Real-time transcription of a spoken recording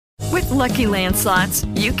Lucky Land Slots,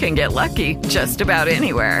 you can get lucky just about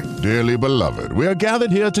anywhere. Dearly beloved, we are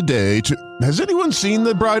gathered here today to... Has anyone seen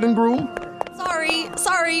the bride and groom?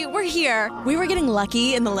 Sorry, we're here. We were getting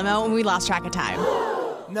lucky in the limo and we lost track of time.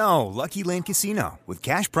 No, Lucky Land Casino, with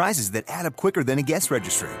cash prizes that add up quicker than a guest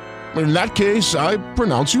registry. In that case, I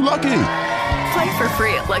pronounce you lucky. Play for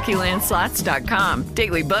free at LuckyLandSlots.com.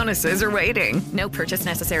 Daily bonuses are waiting. No purchase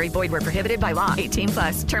necessary. Void where prohibited by law.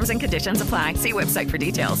 18+. Terms and conditions apply. See website for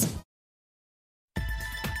details.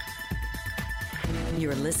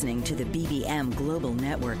 You're listening to the BBM Global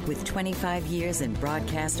Network with 25 years in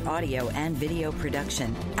broadcast audio and video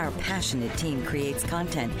production. Our passionate team creates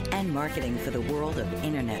content and marketing for the world of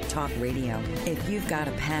Internet Talk Radio. If you've got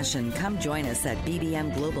a passion, come join us at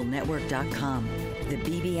bbmglobalnetwork.com. The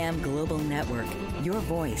BBM Global Network. Your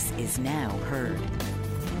voice is now heard.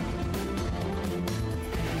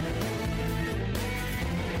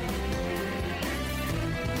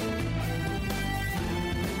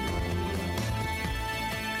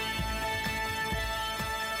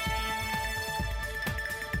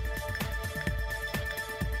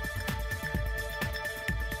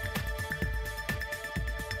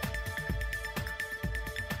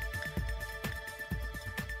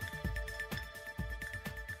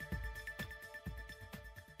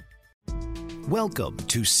 Welcome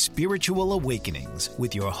to Spiritual Awakenings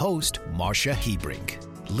with your host, Marsha Hebrink.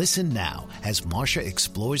 Listen now as Marsha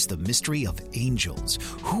explores the mystery of angels.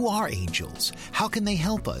 Who are angels? How can they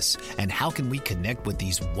help us? And how can we connect with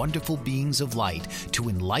these wonderful beings of light to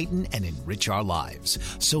enlighten and enrich our lives?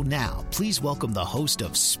 So now, please welcome the host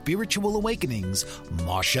of Spiritual Awakenings,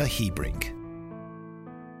 Marsha Hebrink.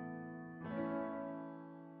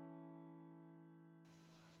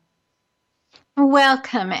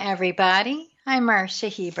 Welcome, everybody. I'm Marsha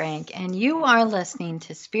Hebrink, and you are listening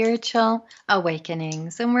to Spiritual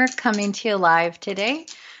Awakenings, and we're coming to you live today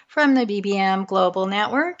from the BBM Global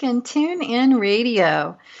Network and TuneIn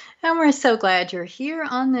Radio. And we're so glad you're here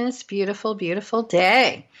on this beautiful, beautiful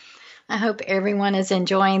day. I hope everyone is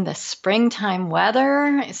enjoying the springtime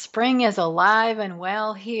weather. Spring is alive and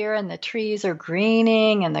well here, and the trees are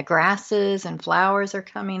greening, and the grasses and flowers are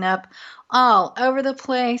coming up all over the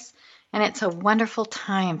place. And it's a wonderful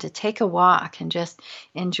time to take a walk and just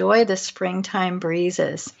enjoy the springtime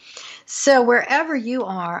breezes. So wherever you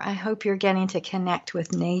are, I hope you're getting to connect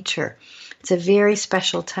with nature. It's a very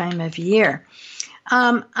special time of year.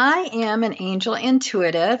 I am an angel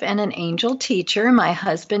intuitive and an angel teacher. My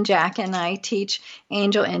husband, Jack, and I teach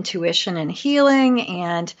angel intuition and healing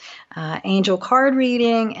and angel card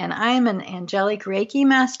reading. And I'm an angelic Reiki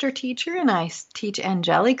master teacher, and I teach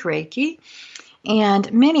angelic Reiki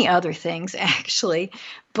and many other things, actually.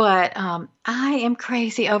 But I am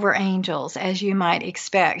crazy over angels, as you might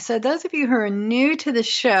expect. So those of you who are new to the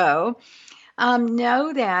show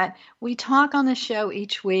know that we talk on the show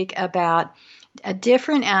each week about a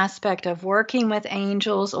different aspect of working with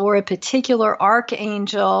angels or a particular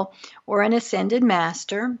archangel or an ascended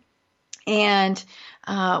master. And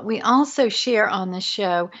we also share on the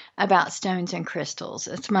show about stones and crystals.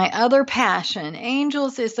 It's my other passion.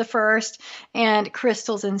 Angels is the first, and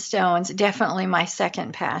crystals and stones, definitely my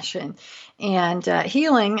second passion. And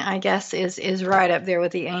healing, I guess, is right up there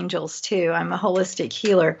with the angels, too. I'm a holistic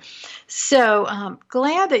healer. So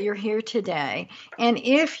glad that you're here today. And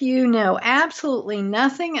if you know absolutely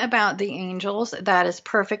nothing about the angels, that is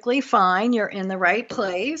perfectly fine. You're in the right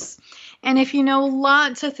place. And if you know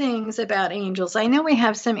lots of things about angels, I know we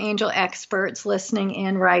have some angel experts listening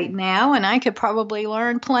in right now, and I could probably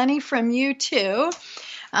learn plenty from you too.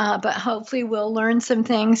 But hopefully we'll learn some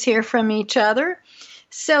things here from each other.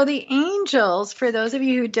 So the angels, for those of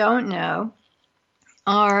you who don't know,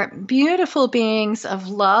 are beautiful beings of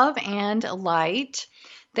love and light.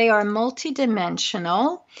 They are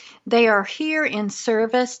multidimensional. They are here in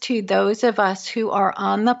service to those of us who are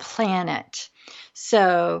on the planet.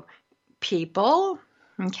 So people,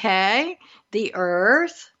 okay, the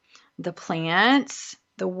earth, the plants,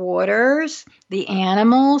 the waters, the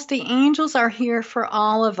animals, the angels are here for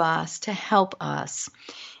all of us to help us.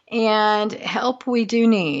 And help we do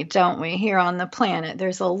need, don't we, here on the planet?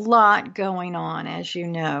 There's a lot going on, as you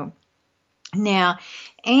know. Now,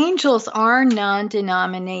 angels are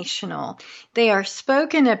non-denominational. They are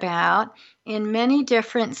spoken about in many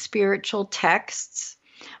different spiritual texts,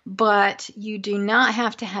 but you do not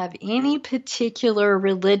have to have any particular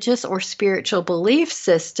religious or spiritual belief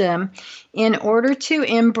system in order to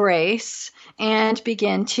embrace and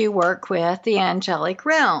begin to work with the angelic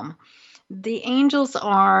realm. The angels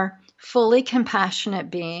are fully compassionate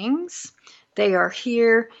beings. They are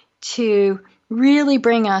here to really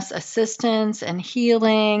bring us assistance and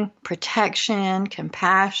healing, protection,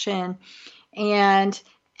 compassion, and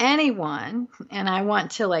anyone, and I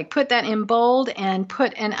want to like put that in bold and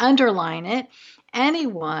put and underline it,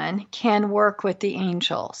 anyone can work with the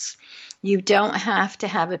angels. You don't have to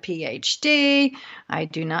have a PhD. I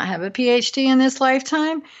do not have a PhD in this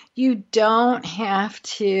lifetime. You don't have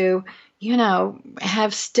to,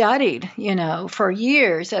 have studied, for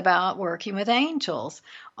years about working with angels.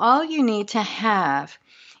 All you need to have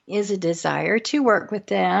is a desire to work with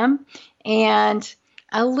them and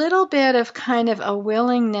a little bit of kind of a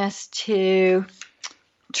willingness to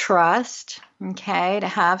trust, okay, to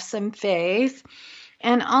have some faith,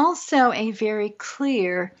 and also a very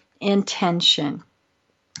clear intention.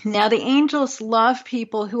 Now, the angels love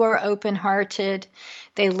people who are open-hearted.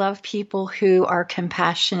 They love people who are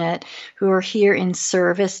compassionate, who are here in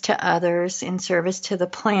service to others, in service to the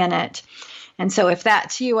planet. And so if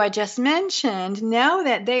that's you I just mentioned, know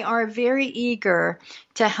that they are very eager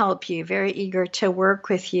to help you, very eager to work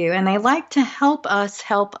with you, and they like to help us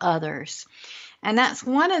help others. And that's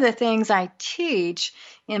one of the things I teach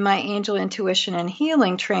in my angel intuition and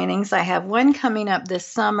healing trainings. I have one coming up this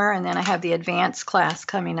summer, and then I have the advanced class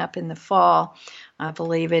coming up in the fall, I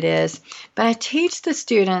believe it is. But I teach the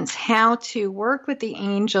students how to work with the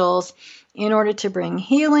angels in order to bring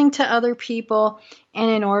healing to other people and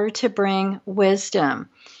in order to bring wisdom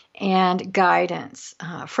and guidance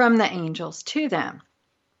from the angels to them.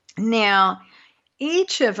 Now,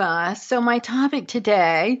 each of us, so my topic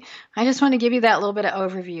today, I just want to give you that little bit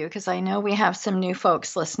of overview because I know we have some new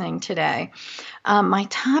folks listening today. My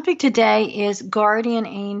topic today is guardian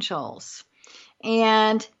angels.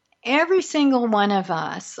 And every single one of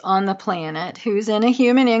us on the planet who's in a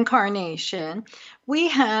human incarnation, we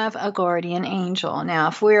have a guardian angel. Now,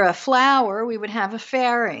 if we're a flower, we would have a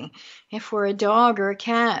fairy. If we're a dog or a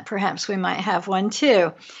cat, perhaps we might have one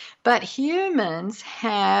too. But humans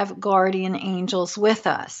have guardian angels with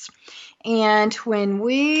us. And when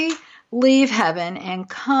we leave heaven and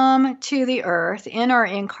come to the earth in our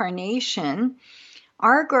incarnation,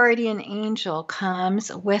 our guardian angel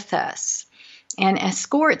comes with us and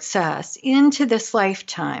escorts us into this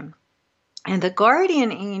lifetime. And the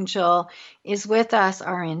guardian angel is with us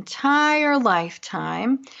our entire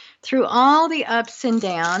lifetime through all the ups and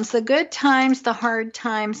downs, the good times, the hard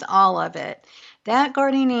times, all of it. That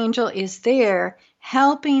guardian angel is there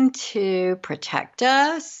helping to protect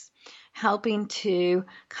us, helping to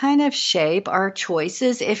kind of shape our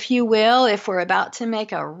choices, if you will. If we're about to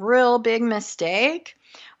make a real big mistake,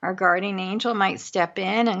 our guardian angel might step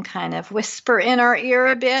in and kind of whisper in our ear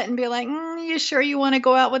a bit and be like, you sure you want to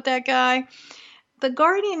go out with that guy? The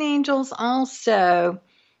guardian angels also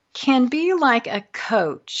can be like a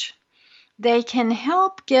coach. They can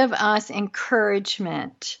help give us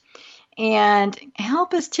encouragement and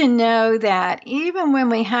help us to know that even when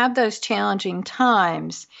we have those challenging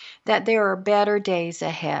times, that there are better days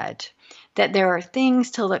ahead, that there are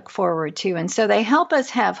things to look forward to. And so they help us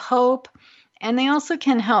have hope, and they also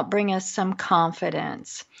can help bring us some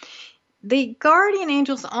confidence. The guardian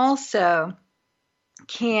angels also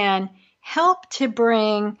can help to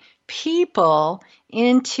bring people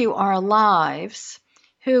into our lives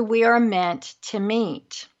who we are meant to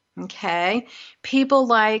meet, okay? People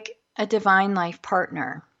like a divine life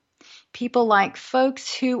partner. People like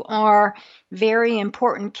folks who are very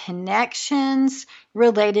important connections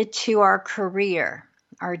related to our career,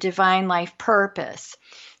 our divine life purpose.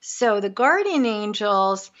 So the guardian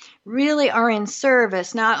angels really are in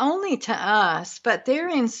service not only to us, but they're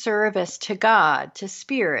in service to God, to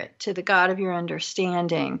Spirit, to the God of your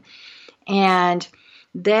understanding. And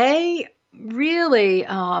they really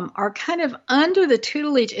are kind of under the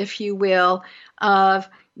tutelage, if you will, of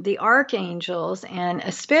the archangels, and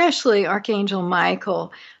especially Archangel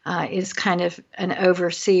Michael is kind of an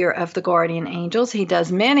overseer of the guardian angels. He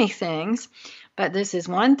does many things, but this is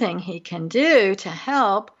one thing he can do to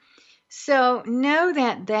help. So know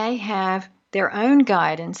that they have their own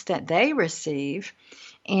guidance that they receive,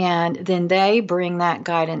 and then they bring that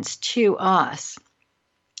guidance to us.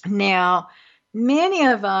 Now, many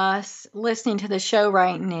of us listening to the show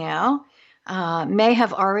right now may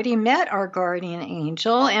have already met our guardian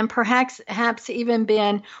angel and perhaps even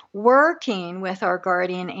been working with our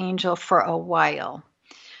guardian angel for a while.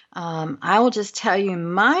 I will just tell you,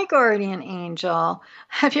 my guardian angel,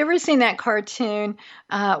 have you ever seen that cartoon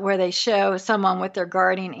where they show someone with their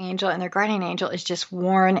guardian angel and their guardian angel is just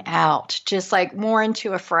worn out, just like worn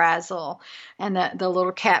to a frazzle? And the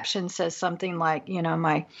little caption says something like,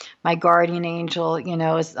 my guardian angel,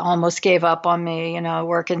 is almost gave up on me,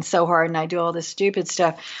 working so hard and I do all this stupid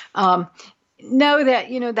stuff. know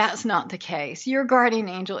that, that's not the case. Your guardian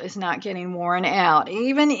angel is not getting worn out.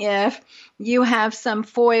 Even if you have some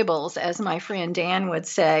foibles, as my friend Dan would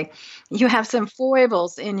say, you have some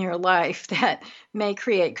foibles in your life that may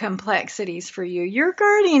create complexities for you. Your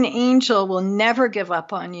guardian angel will never give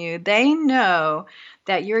up on you. They know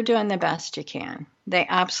that you're doing the best you can. They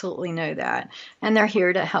absolutely know that. And they're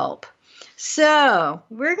here to help. So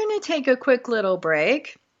we're going to take a quick little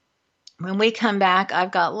break. When we come back,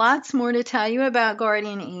 I've got lots more to tell you about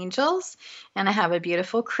guardian angels, and I have a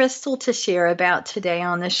beautiful crystal to share about today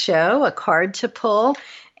on the show, a card to pull,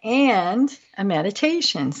 and a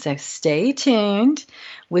meditation. So stay tuned.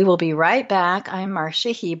 We will be right back. I'm Marcia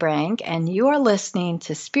Hebrank, and you are listening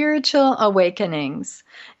to Spiritual Awakenings.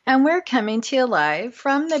 And we're coming to you live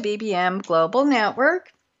from the BBM Global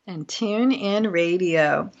Network and TuneIn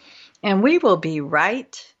Radio. And we will be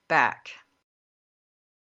right back.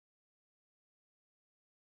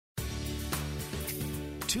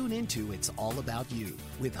 Tune into It's All About You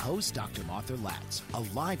with host Dr. Martha Latz, a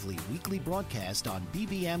lively weekly broadcast on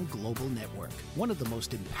BBM Global Network, one of the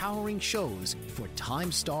most empowering shows for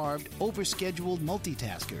time-starved, overscheduled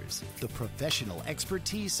multitaskers. The professional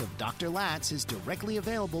expertise of Dr. Latz is directly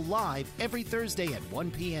available live every Thursday at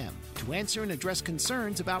 1 p.m. to answer and address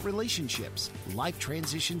concerns about relationships, life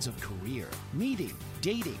transitions of career, meeting,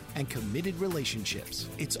 dating, and committed relationships.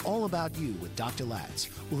 It's All About You with Dr. Latz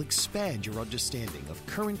will expand your understanding of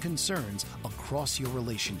current concerns across your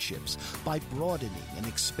relationships by broadening and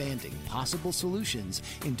expanding possible solutions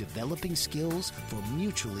in developing skills for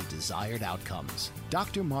mutually desired outcomes.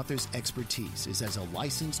 Dr. Martha's expertise is as a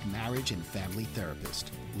licensed marriage and family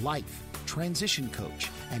therapist, life, transition coach,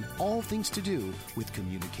 and all things to do with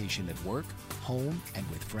communication at work, home, and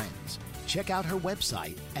with friends. Check out her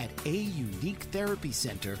website at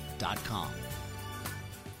auniquetherapycenter.com.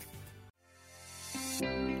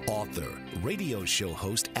 Author, radio show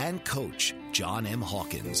host, and coach John M.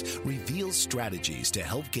 Hawkins reveals strategies to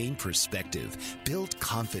help gain perspective, build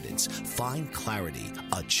confidence, find clarity,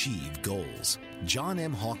 achieve goals. John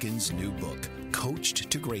M. Hawkins' new book, Coached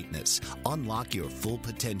to Greatness, Unlock Your Full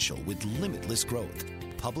Potential with Limitless Growth,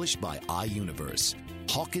 published by iUniverse.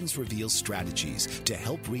 Hawkins reveals strategies to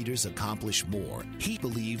help readers accomplish more. He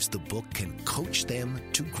believes the book can coach them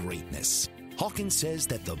to greatness. Hawkins says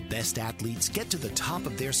that the best athletes get to the top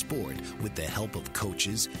of their sport with the help of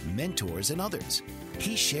coaches, mentors, and others.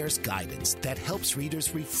 He shares guidance that helps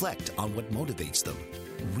readers reflect on what motivates them,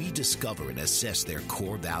 rediscover and assess their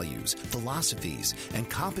core values, philosophies, and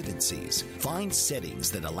competencies, find settings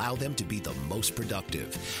that allow them to be the most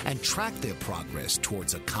productive, and track their progress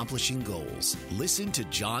towards accomplishing goals. Listen to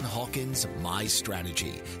John Hawkins' My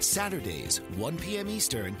Strategy, Saturdays, 1 p.m.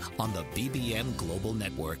 Eastern on the BBM Global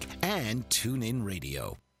Network and TuneIn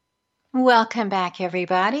Radio. Welcome back,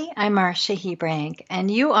 everybody. I'm Marcia Hebrank,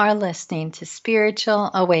 and you are listening to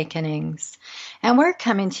Spiritual Awakenings. And we're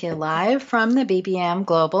coming to you live from the BBM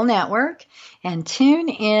Global Network and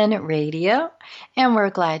TuneIn Radio. And we're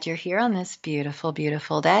glad you're here on this beautiful,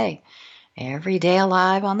 beautiful day. Every day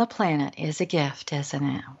alive on the planet is a gift, isn't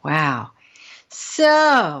it? Wow.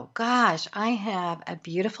 So, gosh, I have a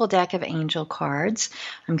beautiful deck of angel cards.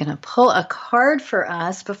 I'm going to pull a card for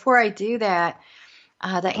us. Before I do that,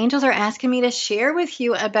 the angels are asking me to share with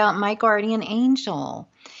you about my guardian angel.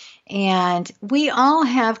 And we all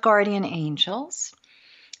have guardian angels.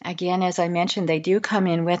 Again, as I mentioned, they do come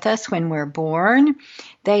in with us when we're born.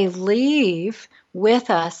 They leave with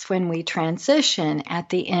us when we transition at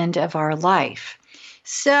the end of our life.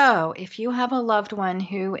 So if you have a loved one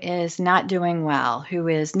who is not doing well, who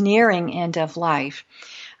is nearing end of life,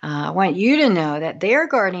 I want you to know that their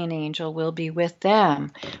guardian angel will be with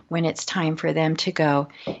them when it's time for them to go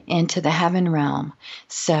into the heaven realm.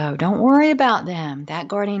 So don't worry about them. That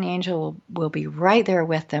guardian angel will be right there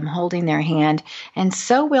with them, holding their hand, and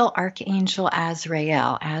so will Archangel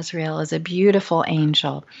Azrael. Azrael is a beautiful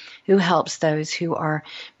angel who helps those who are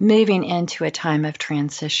moving into a time of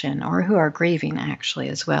transition or who are grieving, actually,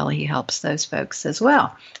 as well. He helps those folks as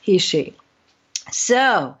well. He, she.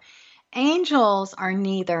 So, angels are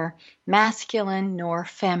neither masculine nor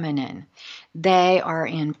feminine. They are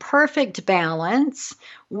in perfect balance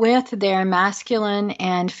with their masculine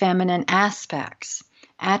and feminine aspects,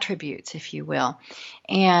 attributes, if you will.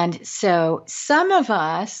 And so some of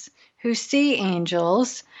us who see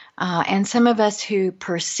angels and some of us who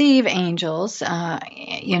perceive angels,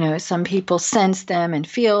 some people sense them and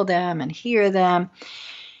feel them and hear them.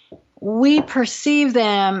 We perceive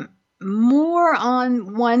them more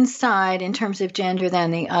on one side in terms of gender than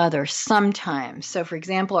the other sometimes. So, for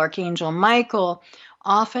example, Archangel Michael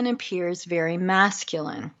often appears very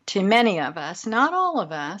masculine to many of us, not all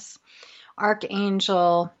of us.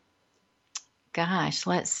 Archangel,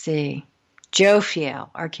 let's see, Jophiel.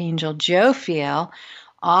 Archangel Jophiel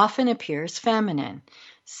often appears feminine.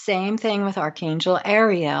 Same thing with Archangel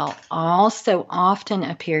Ariel, also often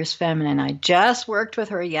appears feminine. I just worked with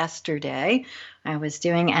her yesterday. I was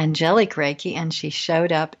doing angelic Reiki, and she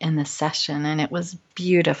showed up in the session, and it was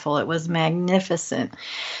beautiful. It was magnificent.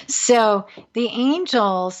 So the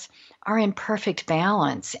angels are in perfect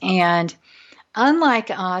balance, and unlike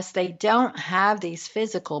us, they don't have these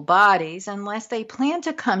physical bodies unless they plan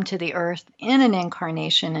to come to the earth in an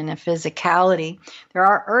incarnation in a physicality. There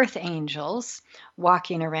are earth angels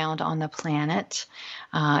walking around on the planet.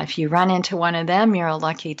 If you run into one of them, you're a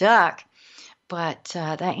lucky duck. But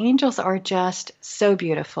the angels are just so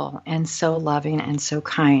beautiful and so loving and so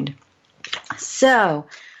kind. So,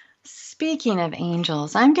 speaking of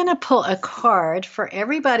angels, I'm going to pull a card for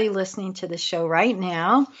everybody listening to the show right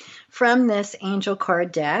now from this angel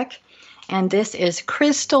card deck. And this is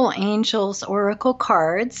Crystal Angels Oracle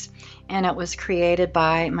Cards. And it was created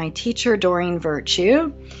by my teacher, Doreen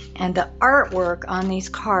Virtue. And the artwork on these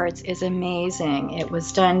cards is amazing. It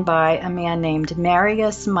was done by a man named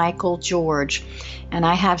Marius Michael George. And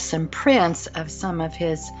I have some prints of some of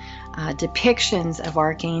his depictions of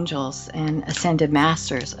archangels and ascended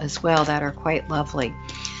masters as well that are quite lovely.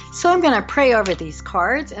 So I'm going to pray over these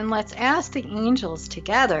cards, and let's ask the angels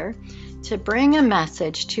together to bring a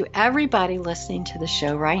message to everybody listening to the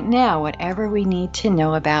show right now, whatever we need to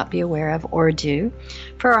know about, be aware of, or do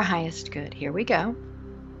for our highest good. Here we go.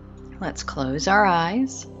 Let's close our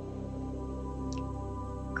eyes.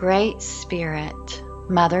 Great Spirit,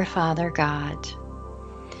 Mother, Father, God,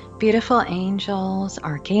 beautiful angels,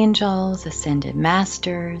 archangels, ascended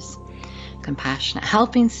masters, compassionate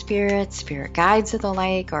helping spirits, spirit guides of the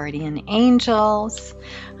light, guardian angels,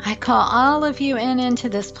 I call all of you into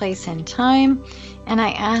this place and time, and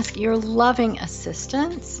I ask your loving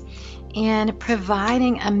assistance in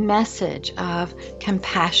providing a message of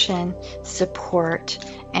compassion, support,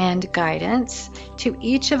 and guidance to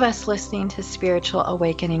each of us listening to Spiritual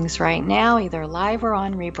Awakenings right now, either live or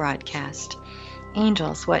on rebroadcast.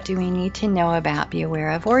 Angels, what do we need to know about, be aware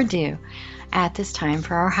of, or do at this time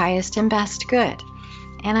for our highest and best good?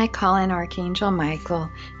 And I call in Archangel Michael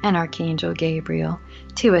and Archangel Gabriel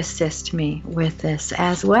to assist me with this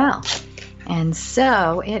as well. And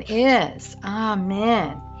so it is.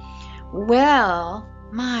 Amen. Well,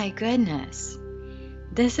 my goodness.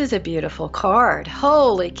 This is a beautiful card.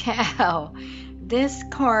 Holy cow. This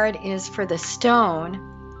card is for the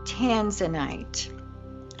stone Tanzanite.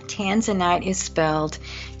 Tanzanite is spelled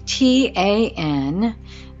Tanzanite.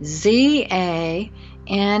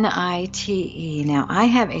 Now, I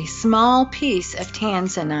have a small piece of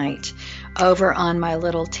Tanzanite over on my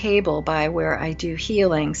little table by where I do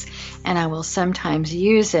healings, and I will sometimes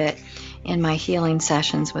use it in my healing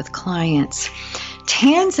sessions with clients.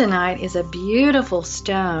 Tanzanite is a beautiful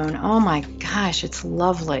stone. Oh my gosh, it's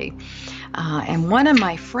lovely. And one of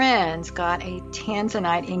my friends got a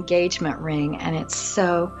Tanzanite engagement ring, and it's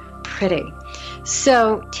so pretty.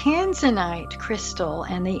 So Tanzanite crystal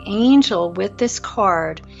and the angel with this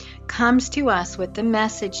card comes to us with the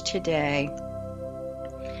message today: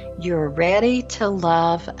 you're ready to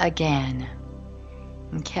love again.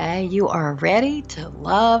 Okay, you are ready to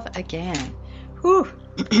love again. Whew.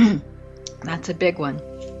 That's a big one.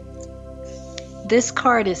 This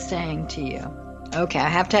card is saying to you, okay, I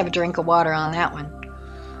have to have a drink of water on that one.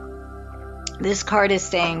 This card is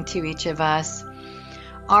saying to each of us,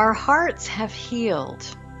 our hearts have healed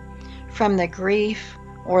from the grief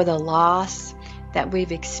or the loss that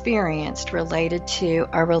we've experienced related to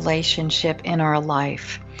a relationship in our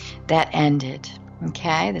life that ended.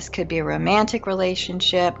 Okay, this could be a romantic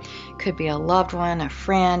relationship, could be a loved one, a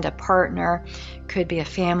friend, a partner, could be a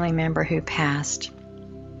family member who passed.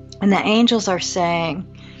 And the angels are saying,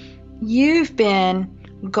 you've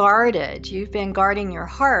been guarded, you've been guarding your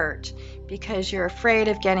heart because you're afraid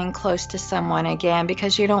of getting close to someone again,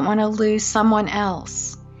 because you don't want to lose someone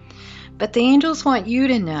else. But the angels want you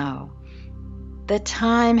to know the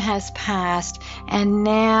time has passed, and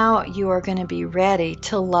now you are going to be ready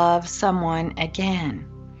to love someone again.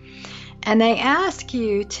 And they ask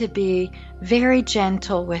you to be very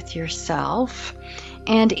gentle with yourself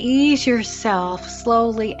and ease yourself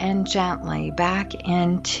slowly and gently back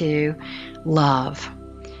into love.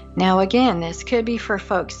 Now again, this could be for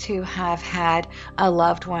folks who have had a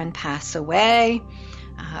loved one pass away,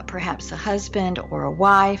 perhaps a husband or a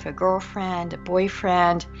wife, a girlfriend, a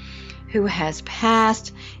boyfriend who has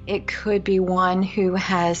passed. It could be one who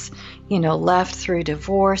has, left through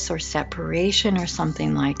divorce or separation or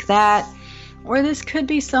something like that. Or this could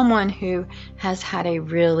be someone who has had a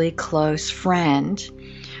really close friend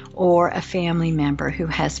or a family member who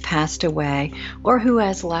has passed away or who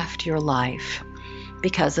has left your life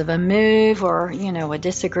because of a move or, a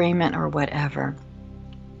disagreement or whatever.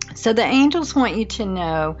 So the angels want you to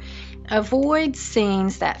know, avoid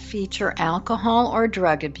scenes that feature alcohol or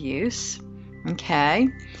drug abuse, okay,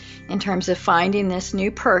 in terms of finding this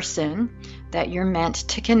new person that you're meant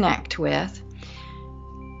to connect with.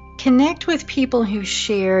 Connect with people who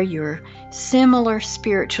share your similar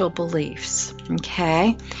spiritual beliefs,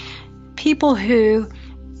 okay? People who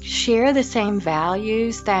share the same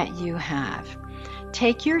values that you have.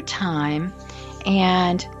 Take your time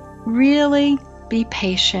and really be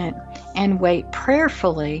patient and wait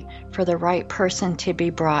prayerfully for the right person to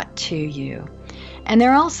be brought to you. And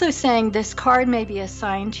they're also saying this card may be a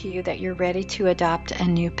sign to you that you're ready to adopt a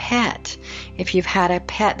new pet. If you've had a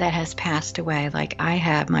pet that has passed away, like I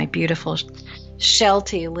have, my beautiful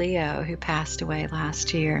Sheltie Leo, who passed away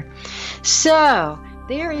last year. So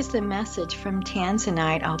there is the message from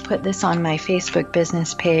Tanzanite. I'll put this on my Facebook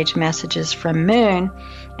business page, Messages from Moon,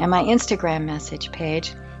 and my Instagram message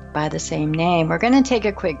page by the same name. We're going to take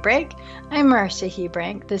a quick break. I'm Marcia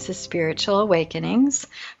Hebrank. This is Spiritual Awakenings,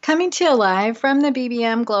 coming to you live from the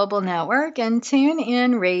BBM Global Network and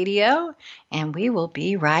TuneIn Radio, and we will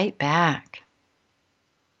be right back.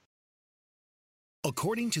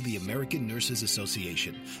 According to the American Nurses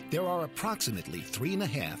Association, there are approximately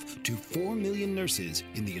 3.5 to 4 million nurses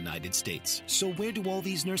in the United States. So where do all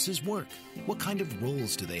these nurses work? What kind of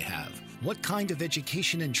roles do they have? What kind of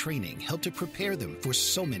education and training help to prepare them for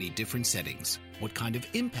so many different settings? What kind of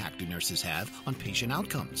impact do nurses have on patient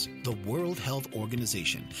outcomes? The World Health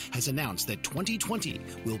Organization has announced that 2020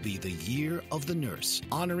 will be the Year of the Nurse,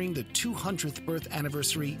 honoring the 200th birth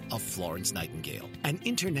anniversary of Florence Nightingale. An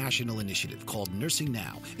international initiative called Nursing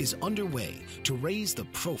Now is underway to raise the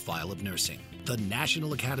profile of nursing. The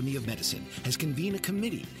National Academy of Medicine has convened a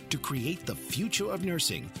committee to create the Future of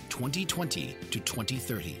Nursing 2020 to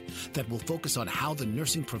 2030 that will focus on how the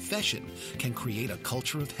nursing profession can create a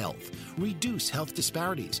culture of health, reduce health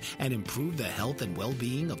disparities, and improve the health and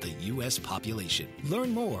well-being of the U.S. population.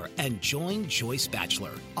 Learn more and join Joyce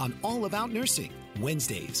Batchelor on All About Nursing,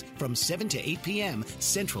 Wednesdays from 7 to 8 p.m.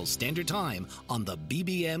 Central Standard Time on the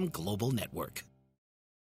BBM Global Network.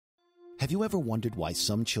 Have you ever wondered why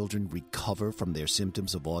some children recover from their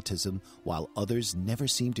symptoms of autism while others never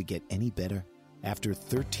seem to get any better? After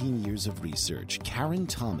 13 years of research, Karen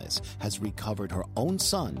Thomas has recovered her own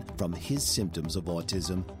son from his symptoms of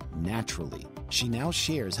autism naturally. She now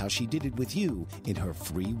shares how she did it with you in her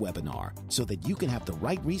free webinar so that you can have the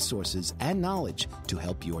right resources and knowledge to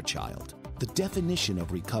help your child. The definition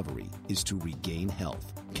of recovery is to regain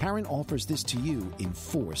health. Karen offers this to you in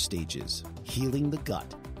 4 stages: healing the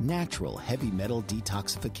gut, natural heavy metal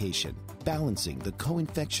detoxification, balancing the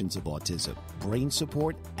co-infections of autism, brain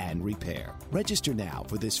support, and repair. Register now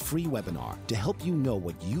for this free webinar to help you know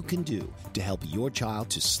what you can do to help your child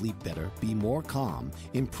to sleep better, be more calm,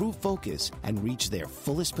 improve focus, and reach their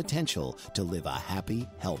fullest potential to live a happy,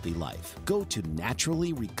 healthy life. Go to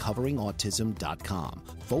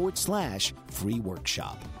naturallyrecoveringautism.com/free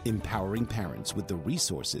workshop, empowering parents with the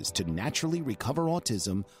resources to naturally recover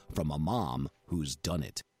autism from a mom who's done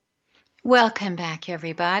it. Welcome back,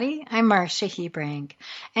 everybody. I'm Marcia Hebrank,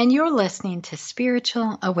 and you're listening to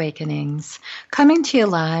Spiritual Awakenings, coming to you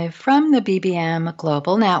live from the BBM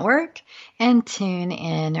Global Network and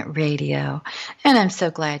TuneIn Radio. And I'm so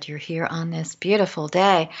glad you're here on this beautiful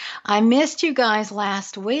day. I missed you guys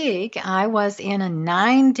last week. I was in a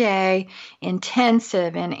 9-day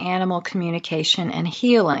intensive in animal communication and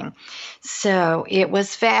healing. So it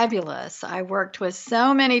was fabulous. I worked with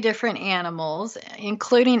so many different animals,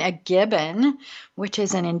 including a gibbon, which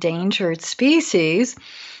is an endangered species.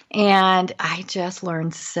 And I just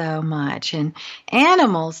learned so much. And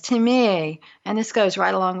animals, to me, and this goes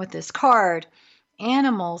right along with this card,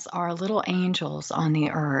 animals are little angels on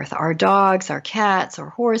the earth. Our dogs, our cats, our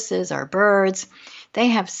horses, our birds, they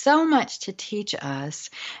have so much to teach us.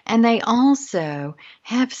 And they also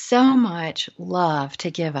have so much love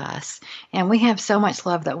to give us. And we have so much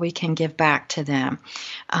love that we can give back to them.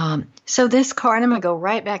 So this card, I'm going to go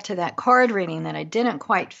right back to that card reading that I didn't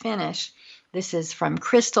quite finish. This is from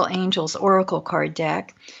Crystal Angel's Oracle card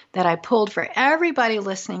deck that I pulled for everybody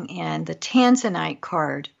listening in, the Tanzanite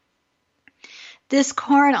card. This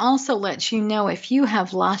card also lets you know if you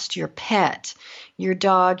have lost your pet, your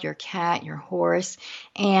dog, your cat, your horse,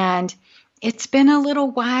 and it's been a little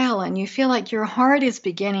while and you feel like your heart is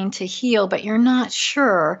beginning to heal, but you're not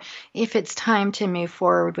sure if it's time to move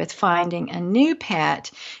forward with finding a new pet,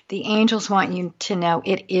 the angels want you to know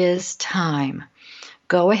it is time.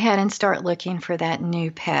 Go ahead and start looking for that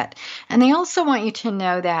new pet. And they also want you to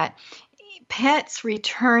know that pets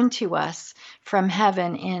return to us from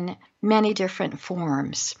heaven in many different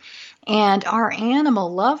forms. And our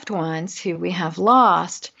animal loved ones who we have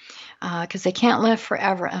lost, because they can't live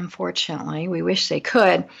forever, unfortunately. We wish they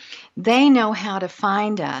could. They know how to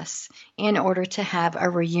find us in order to have a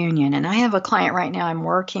reunion. And I have a client right now I'm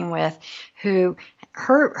working with who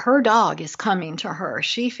her dog is coming to her.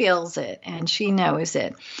 She feels it and she knows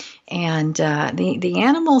it. And the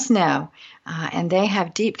animals know, and they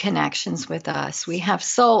have deep connections with us. We have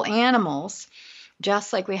soul animals,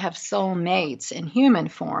 just like we have soul mates in human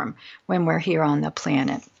form when we're here on the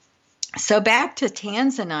planet. So back to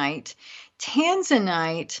tanzanite.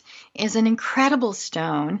 Tanzanite is an incredible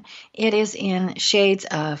stone. It is in shades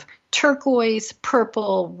of turquoise,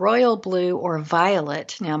 purple, royal blue, or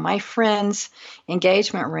violet. Now, my friend's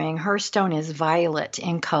engagement ring, her stone is violet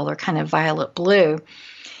in color, kind of violet blue.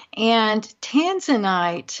 And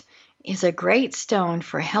tanzanite is a great stone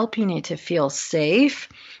for helping you to feel safe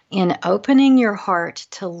in opening your heart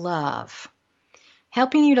to love.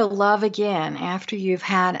 Helping you to love again after you've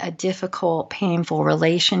had a difficult, painful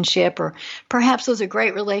relationship, or perhaps it was a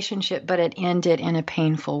great relationship, but it ended in a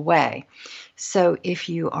painful way. So if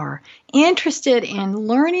you are interested in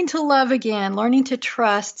learning to love again, learning to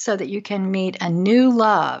trust so that you can meet a new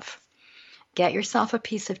love, get yourself a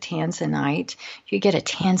piece of tanzanite. You get a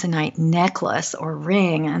tanzanite necklace or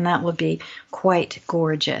ring, and that will be quite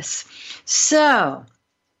gorgeous. So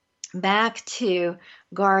back to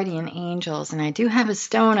guardian angels, and I do have a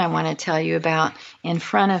stone I want to tell you about in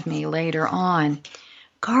front of me later on.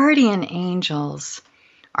 Guardian angels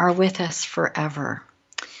are with us forever.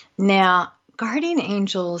 Now, guardian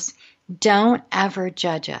angels don't ever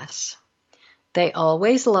judge us. They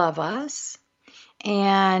always love us,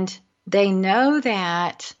 and they know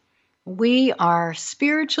that we are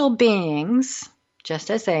spiritual beings,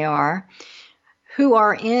 just as they are, who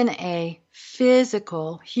are in a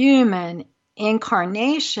physical, human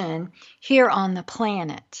incarnation here on the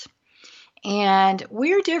planet. And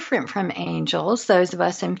we're different from angels, those of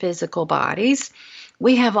us in physical bodies.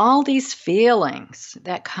 We have all these feelings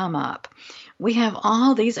that come up. We have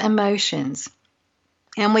all these emotions.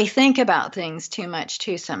 And we think about things too much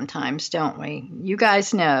too sometimes, don't we? You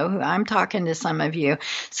guys know, I'm talking to some of you.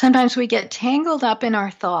 Sometimes we get tangled up in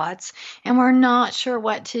our thoughts and we're not sure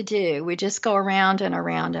what to do. We just go around and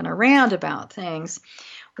around and around about things.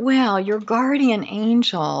 Well, your guardian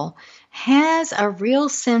angel has a real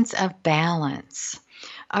sense of balance,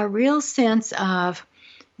 a real sense of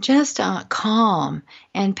just calm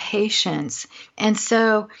and patience. And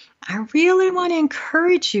so I really want to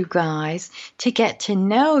encourage you guys to get to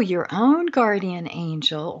know your own guardian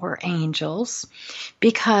angel or angels,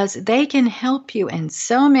 because they can help you in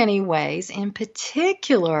so many ways, in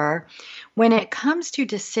particular when it comes to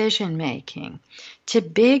decision making, to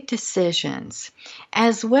big decisions,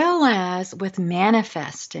 as well as with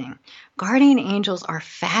manifesting. Guardian angels are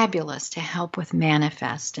fabulous to help with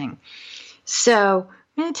manifesting. So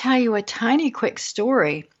I'm going to tell you a tiny quick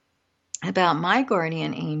story about my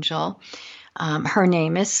guardian angel. Her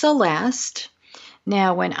name is Celeste.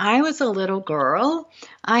 Now, when I was a little girl,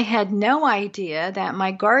 I had no idea that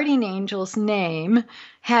my guardian angel's name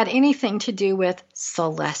had anything to do with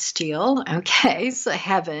celestial, okay, so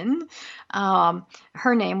heaven.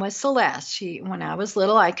 Her name was Celeste. When I was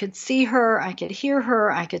little, I could see her, I could hear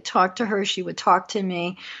her, I could talk to her, she would talk to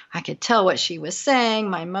me, I could tell what she was saying.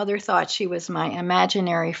 My mother thought she was my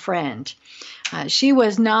imaginary friend. She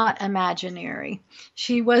was not imaginary.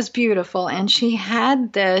 She was beautiful, and she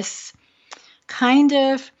had this kind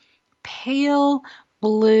of pale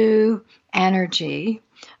blue energy,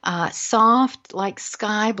 soft like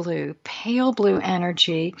sky blue, pale blue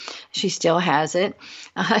energy. She still has it.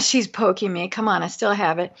 She's poking me. Come on, I still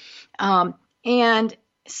have it. And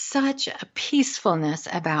such a peacefulness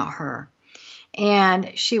about her.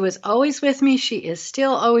 And she was always with me. She is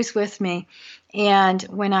still always with me. And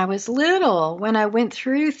when I was little, when I went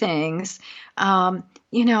through things, I'm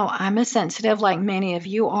a sensitive like many of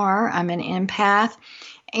you are. I'm an empath.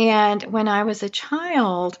 And when I was a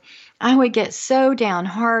child, I would get so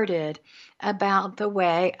downhearted about the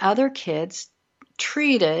way other kids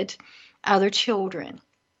treated other children.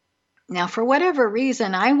 Now, for whatever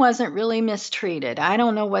reason, I wasn't really mistreated. I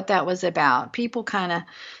don't know what that was about. People kind of,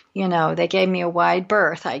 they gave me a wide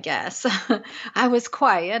berth, I guess. I was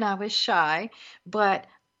quiet, I was shy, but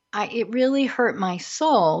it really hurt my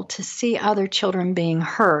soul to see other children being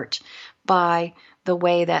hurt by the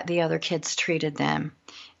way that the other kids treated them.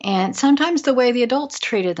 And sometimes the way the adults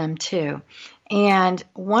treated them too. And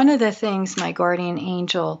one of the things my guardian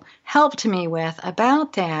angel helped me with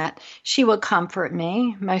about that, she would comfort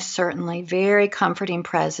me, most certainly, very comforting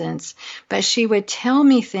presence. But she would tell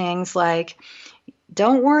me things like,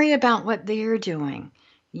 don't worry about what they're doing.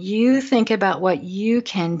 You think about what you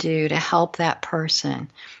can do to help that person.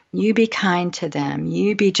 You be kind to them.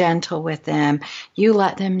 You be gentle with them. You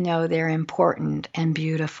let them know they're important and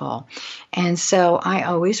beautiful. And so I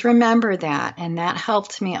always remember that, and that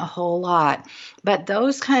helped me a whole lot. But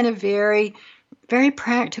those kind of very, very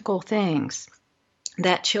practical things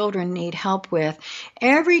that children need help with,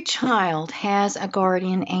 every child has a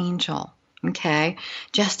guardian angel, okay?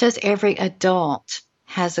 Just as every adult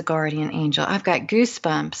has a guardian angel. I've got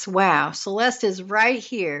goosebumps. Wow. Celeste is right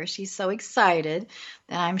here. She's so excited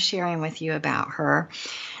that I'm sharing with you about her.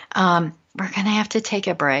 We're going to have to take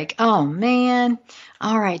a break. Oh, man.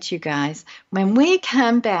 All right, you guys. When we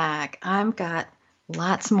come back, I've got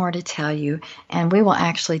lots more to tell you, and we will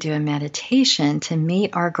actually do a meditation to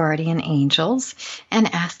meet our guardian angels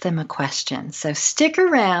and ask them a question. So stick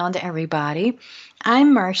around, everybody.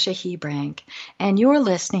 I'm Marcia Hebrank, and you're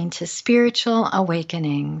listening to Spiritual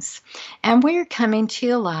Awakenings. And we're coming to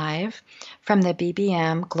you live from the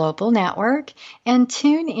BBM Global Network and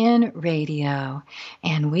TuneIn Radio.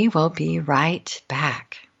 And we will be right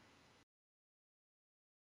back.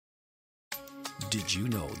 Did you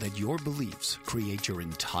know that your beliefs create your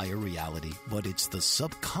entire reality, but it's the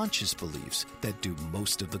subconscious beliefs that do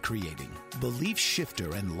most of the creating? Belief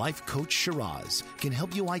shifter and life coach Shiraz can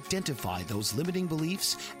help you identify those limiting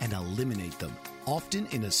beliefs and eliminate them, often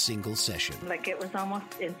in a single session. Like it was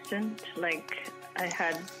almost instant, like I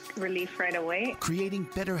had relief right away. Creating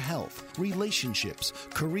better health, relationships,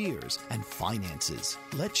 careers, and finances.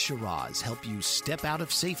 Let Shiraz help you step out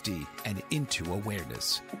of safety and into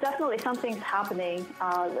awareness. Definitely something's happening.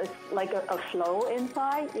 It's like a flow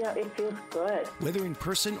inside. It feels good. Whether in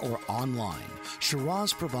person or online,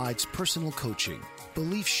 Shiraz provides personal coaching,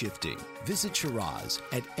 belief shifting. Visit Shiraz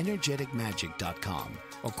at energeticmagic.com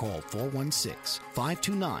or call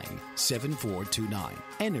 416-529-7429.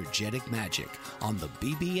 Energetic Magic on the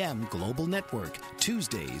BBM Global Network,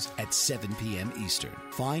 Tuesdays at 7 p.m. Eastern.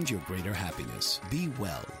 Find your greater happiness. Be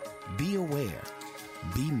well. Be aware.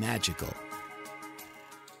 Be magical.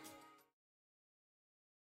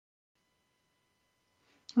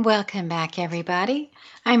 Welcome back, everybody.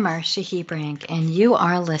 I'm Marcia Hebrank, and you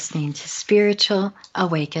are listening to Spiritual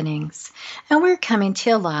Awakenings. And we're coming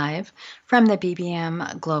to you live from the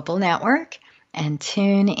BBM Global Network and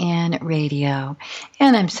TuneIn Radio.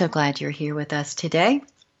 And I'm so glad you're here with us today.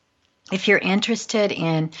 If you're interested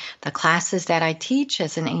in the classes that I teach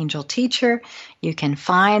as an angel teacher, you can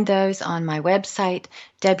find those on my website,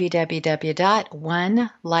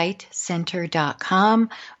 www.onelightcenter.com,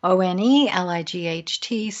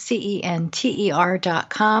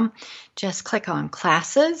 ONELIGHTCENTER.com. Just click on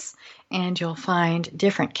classes, and you'll find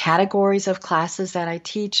different categories of classes that I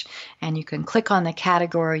teach, and you can click on the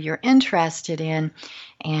category you're interested in,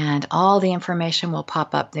 and all the information will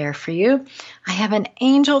pop up there for you. I have an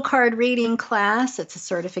angel card reading class. It's a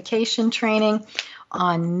certification training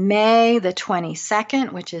on May the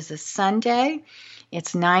 22nd, which is a Sunday.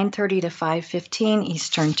 It's 9:30 to 5:15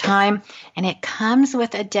 Eastern Time, and it comes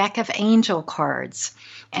with a deck of angel cards.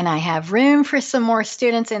 And I have room for some more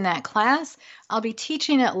students in that class. I'll be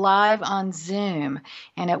teaching it live on Zoom,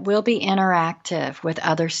 and it will be interactive with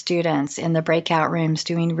other students in the breakout rooms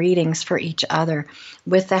doing readings for each other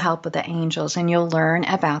with the help of the angels, and you'll learn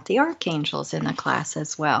about the archangels in the class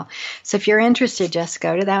as well. So if you're interested, just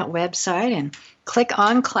go to that website and click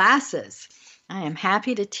on classes. I am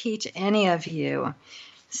happy to teach any of you.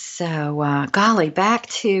 So, golly, back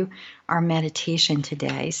to our meditation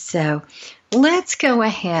today. So let's go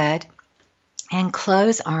ahead and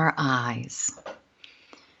close our eyes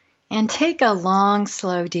and take a long,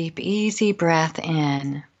 slow, deep, easy breath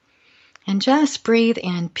in, and just breathe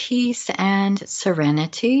in peace and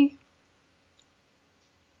serenity.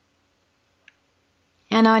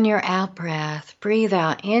 And on your out breath, breathe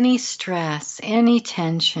out any stress, any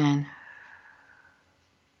tension.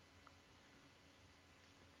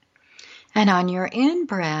 And on your in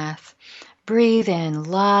breath, breathe in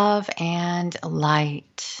love and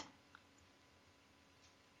light.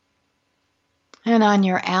 And on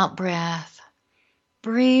your out breath,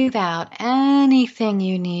 breathe out anything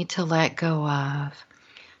you need to let go of.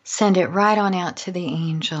 Send it right on out to the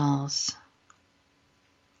angels.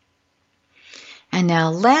 And now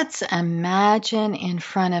let's imagine in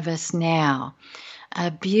front of us now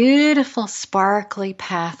a beautiful sparkly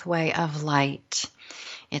pathway of light.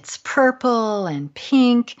 It's purple and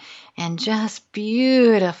pink and just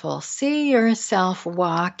beautiful. See yourself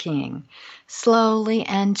walking slowly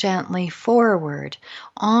and gently forward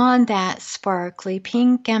on that sparkly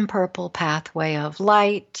pink and purple pathway of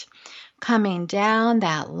light, coming down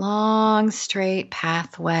that long straight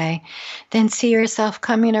pathway. Then see yourself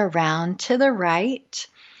coming around to the right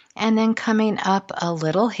and then coming up a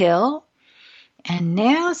little hill. And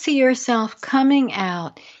now see yourself coming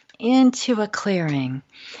out into a clearing,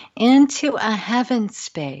 into a heaven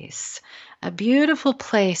space, a beautiful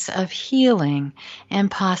place of healing and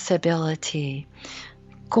possibility.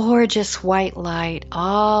 Gorgeous white light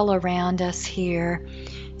all around us here.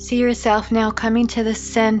 See yourself now coming to the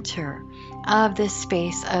center of this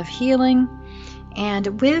space of healing.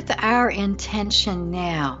 And with our intention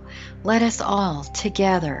now, let us all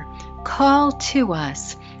together call to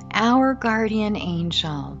us our guardian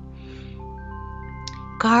angel.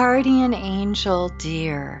 Guardian angel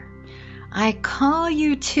dear, I call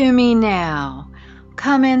you to me now.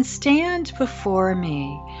 Come and stand before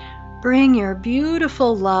me. Bring your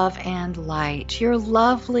beautiful love and light, your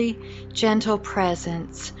lovely, gentle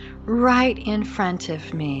presence right in front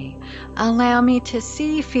of me. Allow me to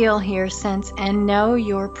see, feel, hear, sense, and know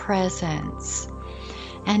your presence.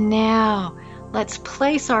 And now, let's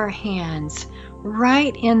place our hands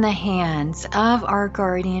right in the hands of our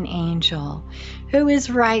guardian angel, who is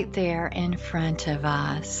right there in front of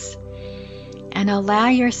us. And allow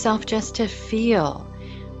yourself just to feel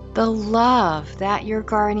the love that your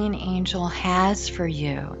guardian angel has for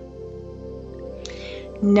you.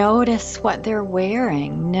 Notice what they're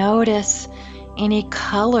wearing. Notice any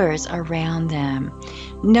colors around them.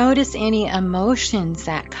 Notice any emotions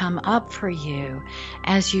that come up for you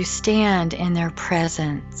as you stand in their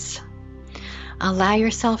presence. Allow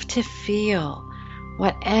yourself to feel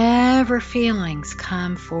whatever feelings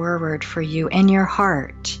come forward for you in your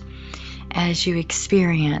heart as you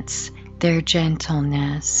experience their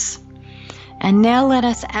gentleness. And now let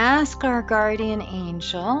us ask our guardian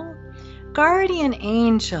angel, Guardian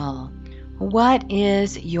angel, what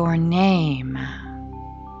is your name?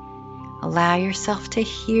 Allow yourself to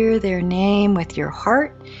hear their name with your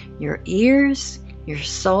heart, your ears, your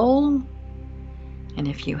soul. And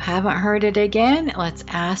if you haven't heard it again, let's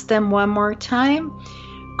ask them one more time.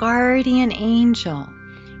 Guardian angel,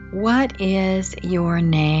 what is your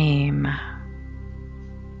name?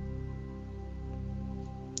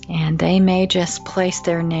 And they may just place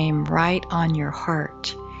their name right on your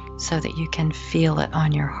heart so that you can feel it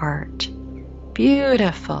on your heart.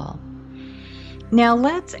 Beautiful. Now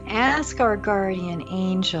let's ask our guardian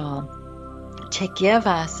angel to give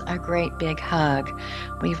us a great big hug.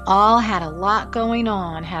 We've all had a lot going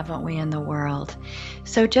on, haven't we, in the world?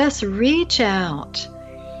 So just reach out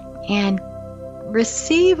and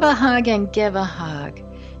receive a hug and give a hug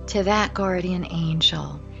to that guardian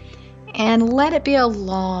angel. And let it be a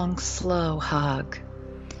long, slow hug.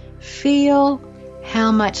 Feel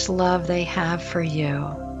how much love they have for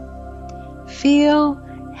you. Feel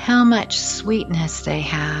how much sweetness they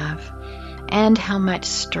have and how much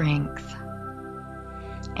strength.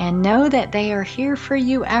 And know that they are here for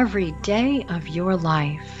you every day of your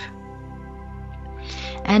life.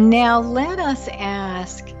 And now let us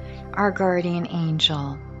ask our guardian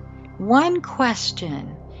angel one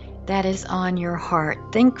question that is on your heart.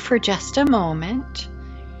 Think for just a moment.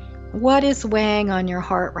 What is weighing on your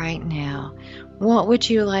heart right now? What would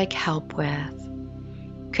you like help with?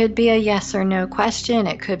 Could be a yes or no question.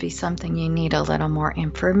 It could be something you need a little more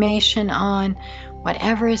information on.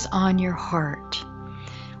 Whatever is on your heart.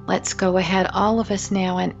 Let's go ahead, all of us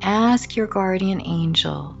now, and ask your guardian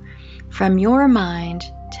angel from your mind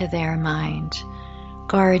to their mind.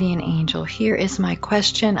 Guardian angel, here is my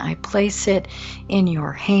question. I place it in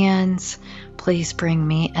your hands. Please bring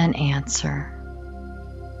me an answer.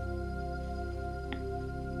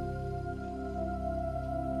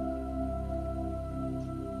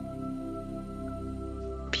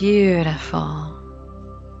 Beautiful.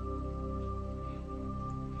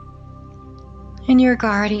 And your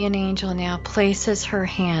guardian angel now places her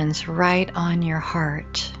hands right on your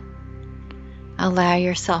heart. Allow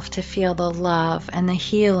yourself to feel the love and the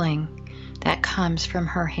healing that comes from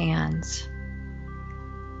her hands.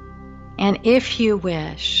 And if you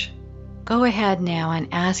wish, go ahead now and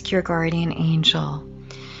ask your guardian angel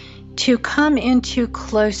to come into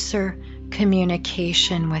closer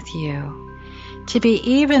communication with you, to be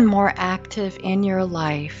even more active in your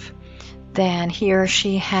life than he or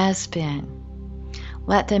she has been.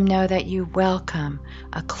 Let them know that you welcome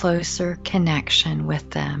a closer connection with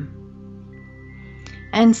them.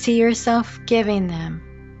 and see yourself giving them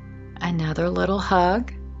another little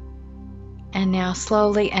hug. And now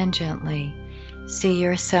slowly and gently see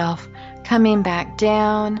yourself coming back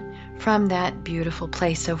down from that beautiful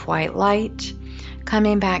place of white light,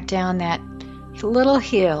 coming back down that little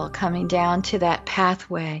hill, coming down to that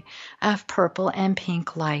pathway of purple and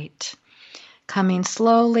pink light, coming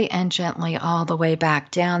slowly and gently all the way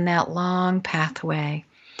back down that long pathway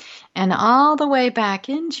and all the way back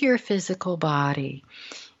into your physical body,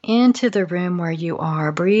 into the room where you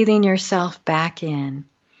are, breathing yourself back in.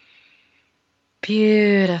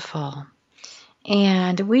 Beautiful.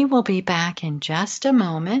 And we will be back in just a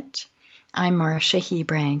moment. I'm Marsha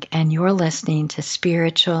Hebrank, and you're listening to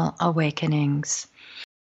Spiritual Awakenings.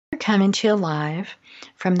 We're coming to you live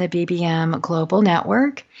from the BBM Global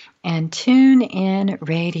Network and Tune In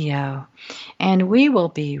Radio. And we will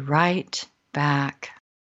be right back.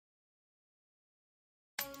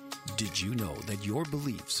 Did you know that your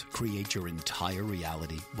beliefs create your entire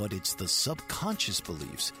reality, but it's the subconscious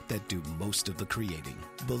beliefs that do most of the creating?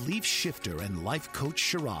 Belief shifter and life coach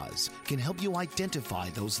Shiraz can help you identify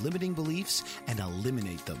those limiting beliefs and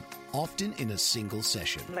eliminate them, often in a single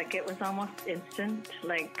session. Like it was almost instant,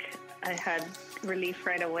 like I had relief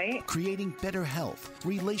right away. Creating better health,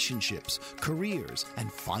 relationships, careers,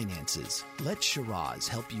 and finances. Let Shiraz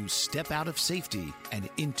help you step out of safety and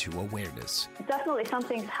into awareness. Definitely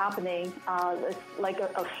something's happening. It's like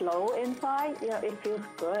a flow inside. It feels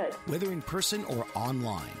good. Whether in person or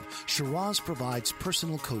online, Shiraz provides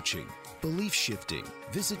personal coaching, belief shifting.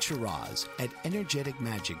 Visit Shiraz at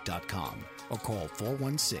energeticmagic.com or call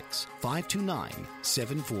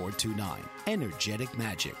 416-529-7429. Energetic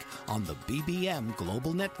Magic on the BBM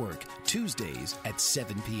Global Network, Tuesdays at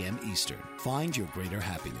 7 p.m. Eastern. Find your greater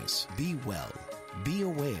happiness. Be well. Be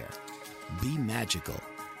aware. Be magical.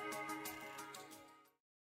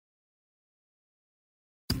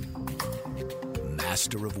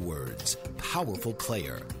 Master of words, powerful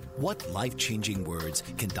player. What life-changing words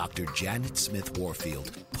can Dr. Janet Smith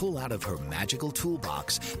Warfield pull out of her magical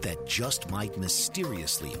toolbox that just might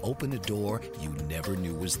mysteriously open a door you never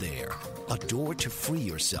knew was there? A door to free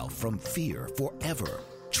yourself from fear forever.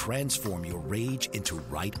 Transform your rage into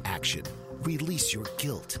right action. Release your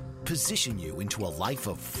guilt. Position you into a life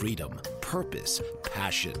of freedom, purpose,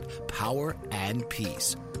 passion, power, and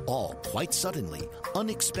peace. All quite suddenly,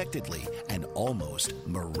 unexpectedly, and almost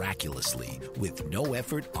miraculously, with no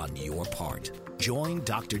effort on your part. Join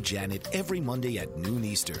Dr. Janet every Monday at noon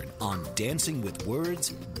Eastern on Dancing with Words,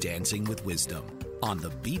 Dancing with Wisdom on the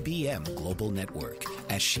BBM Global Network,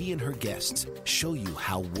 as she and her guests show you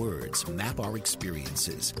how words map our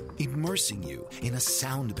experiences, immersing you in a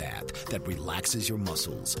sound bath that relaxes your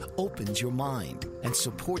muscles, opens your mind, and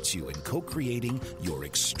supports you in co-creating your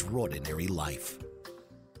extraordinary life.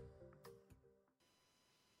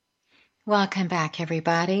 Welcome back,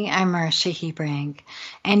 everybody. I'm Marsha Hebrank,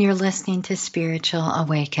 and you're listening to Spiritual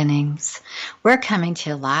Awakenings. We're coming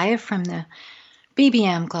to you live from the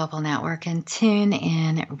BBM Global Network and Tune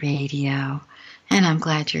In Radio, and I'm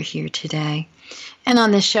glad you're here today. And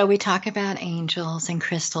on this show, we talk about angels and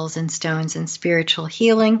crystals and stones and spiritual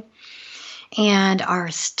healing. And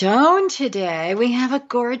our stone today, we have a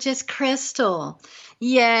gorgeous crystal.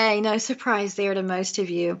 Yay, no surprise there to most of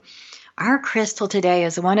you. Our crystal today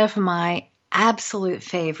is one of my absolute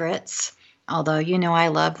favorites, although you know I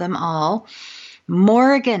love them all.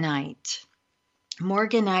 Morganite.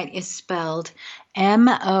 Morganite is spelled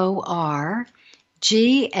M-O-R-G-A-N-I-T-E.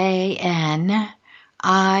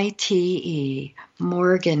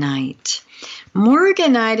 Morganite.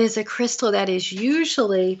 Morganite is a crystal that is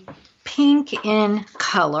usually pink in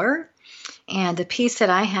color. And the piece that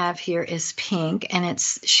I have here is pink, and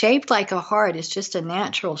it's shaped like a heart. It's just a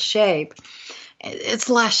natural shape. It's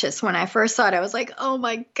luscious. When I first saw it, I was like, oh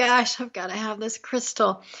my gosh, I've got to have this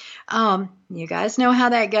crystal. You guys know how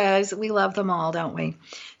that goes. We love them all, don't we?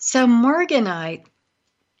 So morganite,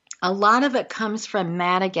 a lot of it comes from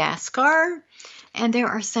Madagascar, and there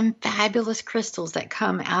are some fabulous crystals that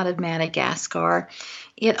come out of Madagascar.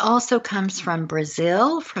 It also comes from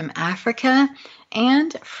Brazil, from Africa,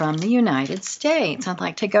 and from the United States. I'd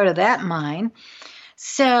like to go to that mine.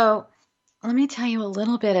 So let me tell you a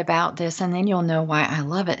little bit about this, and then you'll know why I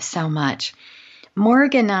love it so much.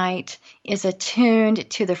 Morganite is attuned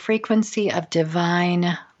to the frequency of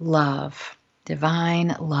divine love.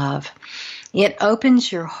 Divine love. It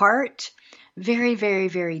opens your heart very, very,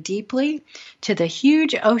 very deeply to the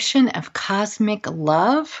huge ocean of cosmic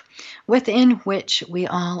love within which we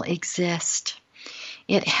all exist.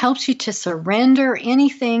 It helps you to surrender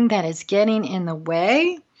anything that is getting in the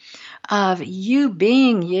way of you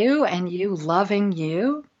being you and you loving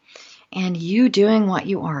you. and you doing what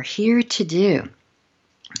you are here to do.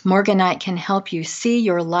 Morganite can help you see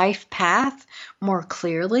your life path more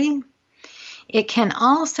clearly. It can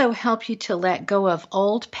also help you to let go of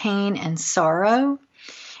old pain and sorrow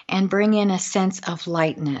and bring in a sense of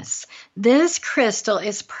lightness. This crystal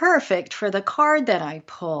is perfect for the card that I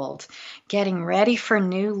pulled, getting ready for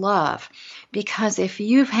new love. Because if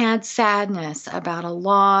you've had sadness about a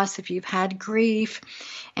loss, if you've had grief,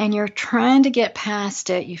 and you're trying to get past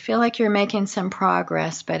it, you feel like you're making some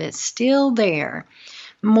progress, but it's still there,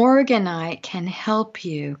 Morganite can help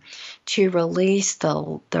you to release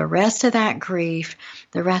the rest of that grief,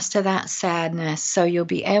 the rest of that sadness, so you'll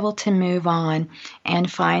be able to move on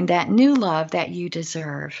and find that new love that you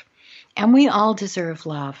deserve. And we all deserve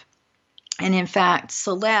love. And in fact,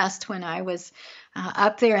 Celeste, when I was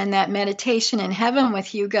up there in that meditation in heaven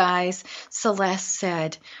with you guys, Celeste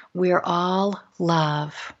said, we're all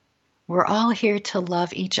love. We're all here to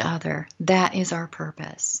love each other. That is our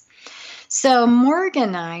purpose. So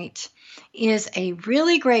Morganite is a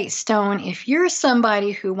really great stone if you're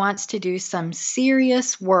somebody who wants to do some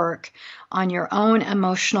serious work on your own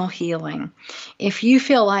emotional healing. If you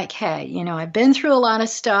feel like, hey, I've been through a lot of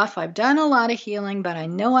stuff, I've done a lot of healing, but I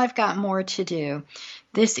know I've got more to do,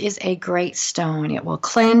 this is a great stone. It will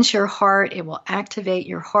cleanse your heart, it will activate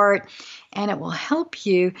your heart, and it will help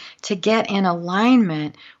you to get in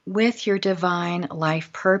alignment with your divine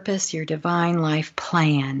life purpose, your divine life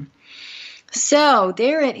plan. So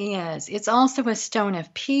there it is. It's also a stone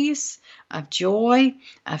of peace, of joy,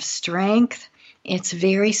 of strength. It's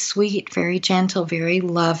very sweet, very gentle, very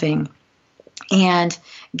loving. And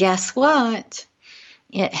guess what?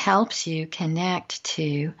 It helps you connect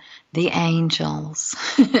to the angels.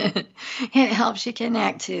 It helps you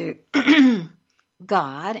connect to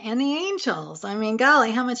God and the angels. I mean,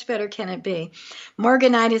 golly, how much better can it be?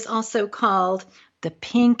 Morganite is also called the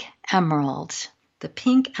pink emerald. The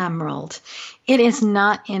pink emerald. It is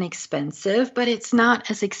not inexpensive, but it's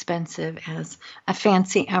not as expensive as a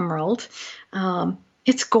fancy emerald.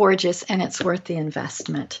 It's gorgeous and it's worth the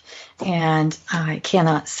investment. And I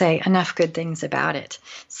cannot say enough good things about it.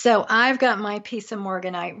 So I've got my piece of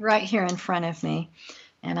Morganite right here in front of me.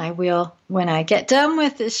 And I will, when I get done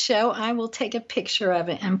with this show, I will take a picture of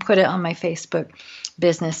it and put it on my Facebook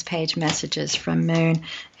business page, Messages from Moon,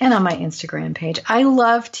 and on my Instagram page. I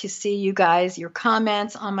love to see you guys, your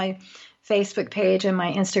comments on my Facebook page and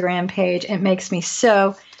my Instagram page. It makes me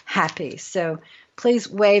so happy. So please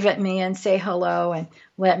wave at me and say hello and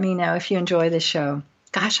let me know if you enjoy the show.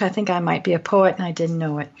 Gosh, I think I might be a poet and I didn't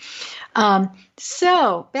know it.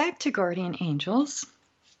 So back to guardian angels.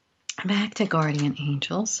 Back to guardian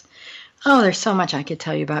angels. Oh, there's so much I could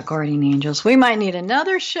tell you about guardian angels. We might need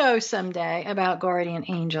another show someday about guardian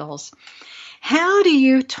angels. How do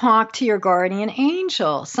you talk to your guardian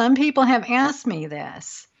angel? Some people have asked me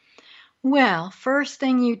this. Well, first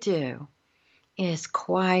thing you do is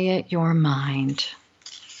quiet your mind.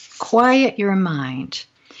 Quiet your mind.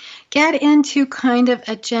 Get into kind of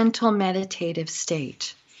a gentle meditative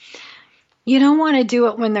state. You don't want to do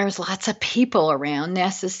it when there's lots of people around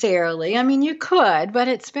necessarily. I mean, you could, but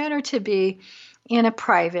it's better to be in a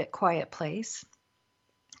private, quiet place.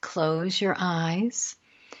 Close your eyes.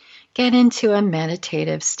 Get into a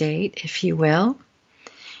meditative state, if you will,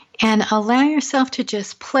 and allow yourself to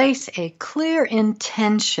just place a clear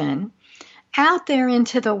intention out there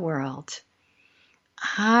into the world.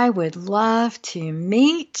 I would love to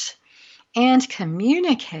meet and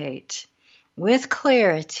communicate with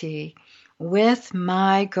clarity with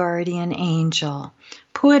my guardian angel.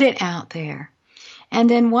 Put it out there. And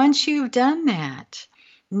then once you've done that,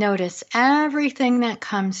 notice everything that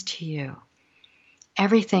comes to you.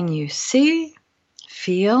 Everything you see,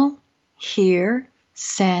 feel, hear,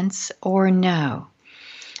 sense, or know.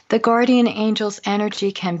 The guardian angel's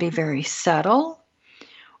energy can be very subtle,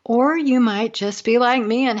 or you might just be like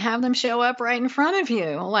me and have them show up right in front of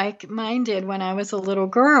you, like mine did when I was a little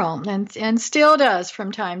girl, and still does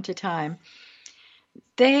from time to time.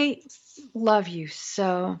 They love you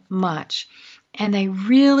so much, and they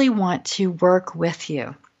really want to work with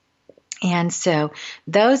you. And so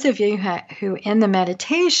those of you who in the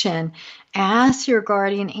meditation ask your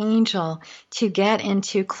guardian angel to get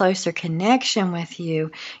into closer connection with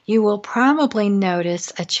you, you will probably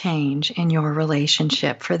notice a change in your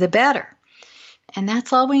relationship for the better. And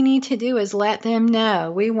that's all we need to do is let them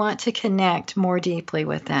know we want to connect more deeply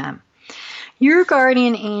with them. Your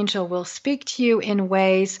guardian angel will speak to you in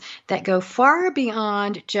ways that go far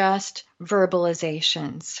beyond just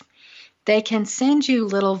verbalizations. They can send you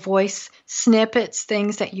little voice snippets,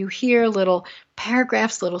 things that you hear, little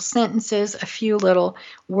paragraphs, little sentences, a few little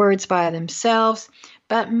words by themselves.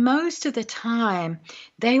 but most of the time,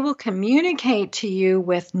 they will communicate to you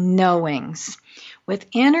with knowings, with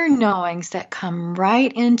inner knowings that come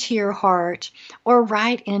right into your heart or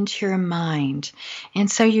right into your mind.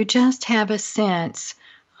 And so you just have a sense,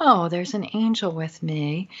 oh, there's an angel with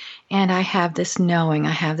me, and I have this knowing,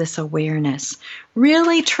 I have this awareness.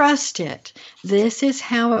 Really trust it. This is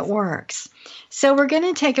how it works. So we're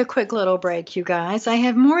going to take a quick little break, you guys. I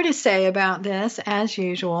have more to say about this, as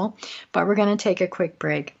usual, but we're going to take a quick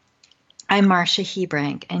break. I'm Marsha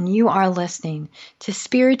Hebrank, and you are listening to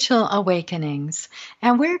Spiritual Awakenings,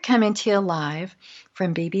 and we're coming to you live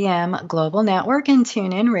from BBM Global Network and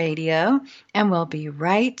TuneIn Radio, and we'll be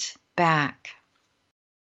right back.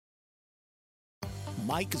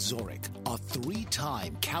 Mike Zorich, a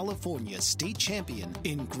 3-time California state champion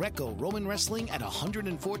in Greco-Roman wrestling at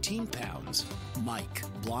 114 pounds. Mike,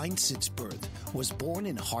 blind since birth, was born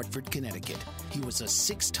in Hartford, Connecticut. He was a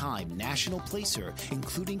 6-time national placer,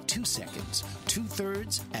 including 2 seconds, 2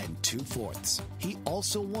 thirds, and 2 fourths. He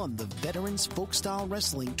also won the Veterans Folk-Style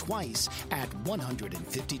Wrestling twice at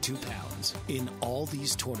 152 pounds. In all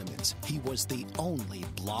these tournaments, he was the only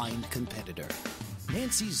blind competitor.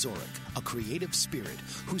 Nancy Zorich, a creative spirit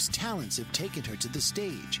whose talents have taken her to the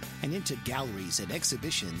stage and into galleries and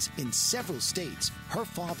exhibitions in several states. Her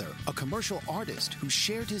father, a commercial artist who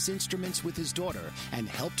shared his instruments with his daughter and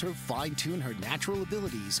helped her fine-tune her natural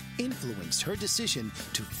abilities, influenced her decision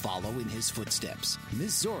to follow in his footsteps.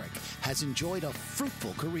 Ms. Zorich has enjoyed a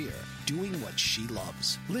fruitful career doing what she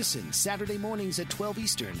loves. Listen Saturday mornings at 12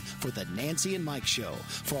 Eastern for the Nancy and Mike Show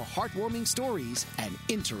for heartwarming stories and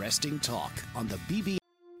interesting talk on the BB.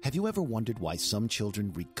 Have you ever wondered why some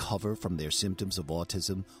children recover from their symptoms of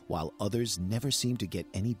autism while others never seem to get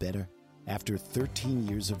any better? After 13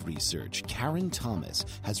 years of research, Karen Thomas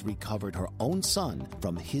has recovered her own son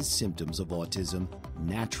from his symptoms of autism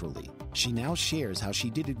naturally. She now shares how she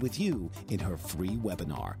did it with you in her free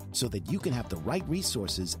webinar so that you can have the right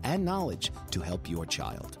resources and knowledge to help your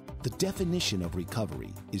child. The definition of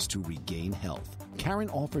recovery is to regain health. Karen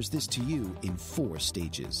offers this to you in 4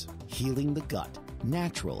 stages: healing the gut,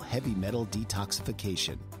 natural heavy metal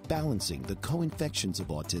detoxification, balancing the co-infections of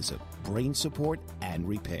autism, brain support, and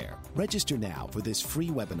repair. Register now for this free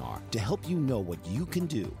webinar to help you know what you can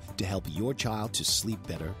do to help your child to sleep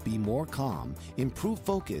better, be more calm, improve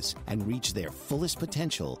focus, and reach their fullest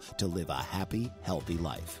potential to live a happy, healthy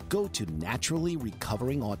life. Go to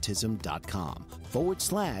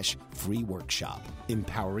naturallyrecoveringautism.com/free workshop,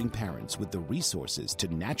 empowering parents with the resources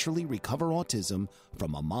to naturally recover autism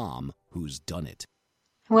from a mom who's done it.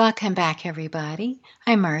 Welcome back, everybody.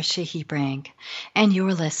 I'm Marsha Hebrank, and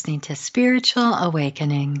you're listening to Spiritual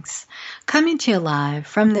Awakenings, coming to you live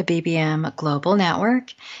from the BBM Global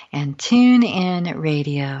Network and TuneIn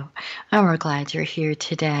Radio. And we're glad you're here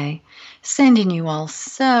today, sending you all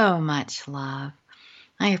so much love.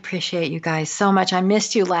 I appreciate you guys so much. I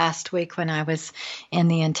missed you last week when I was in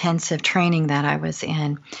the intensive training that I was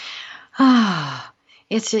in.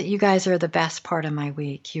 It's just, you guys are the best part of my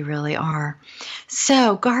week. You really are.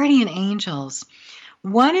 So, guardian angels.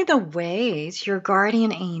 One of the ways your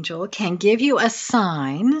guardian angel can give you a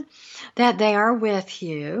sign that they are with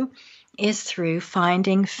you is through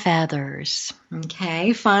finding feathers.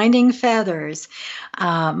 Okay, finding feathers.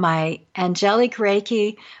 My angelic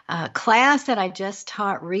Reiki class that I just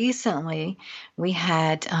taught recently, we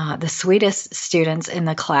had the sweetest students in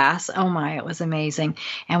the class. Oh my, it was amazing.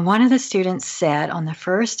 And one of the students said on the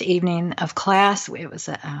first evening of class, it was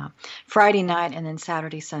a Friday night and then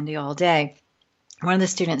Saturday, Sunday all day. One of the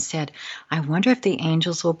students said, "I wonder if the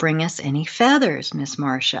angels will bring us any feathers, Miss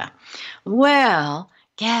Marsha." Well,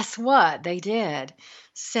 guess what? They did.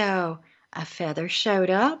 So a feather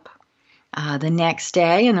showed up the next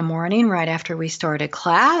day in the morning right after we started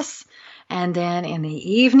class. And then in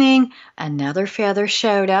the evening, another feather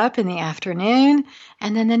showed up in the afternoon.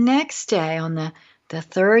 And then the next day, on the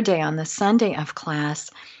third day, on the Sunday of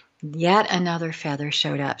class, yet another feather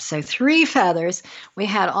showed up. So 3 feathers. We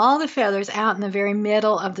had all the feathers out in the very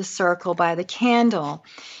middle of the circle by the candle.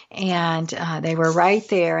 And they were right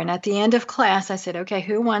there. And at the end of class, I said, okay,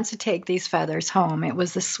 who wants to take these feathers home? It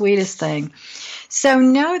was the sweetest thing. So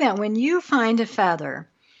know that when you find a feather,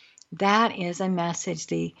 that is a message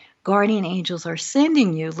the guardian angels are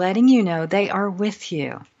sending you, letting you know they are with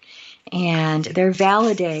you. And they're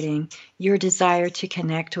validating your desire to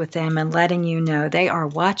connect with them and letting you know they are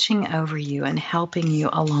watching over you and helping you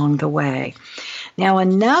along the way. Now,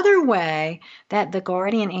 another way that the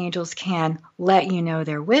guardian angels can let you know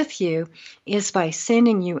they're with you is by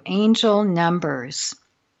sending you angel numbers.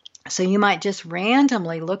 So you might just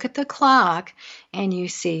randomly look at the clock and you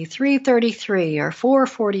see 3:33 or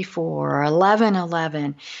 4:44 or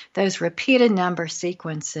 11:11, those repeated number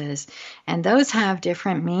sequences. And those have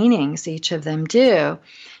different meanings, each of them do.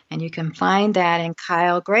 And you can find that in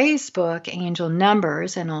Kyle Gray's book, Angel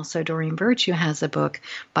Numbers, and also Doreen Virtue has a book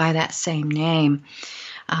by that same name.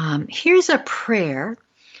 Here's a prayer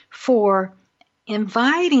for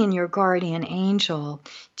inviting your guardian angel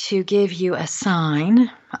to give you a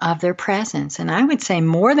sign of their presence. And I would say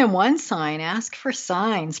more than one sign. Ask for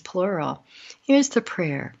signs, plural. Here's the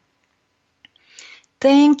prayer.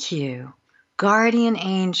 Thank you, guardian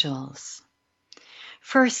angels,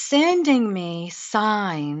 for sending me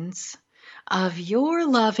signs of your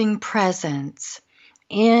loving presence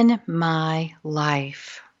in my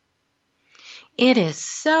life. It is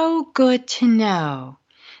so good to know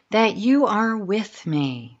that you are with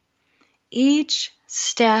me each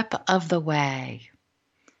step of the way.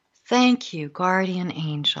 Thank you, guardian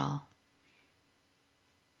angel.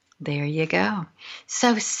 There you go.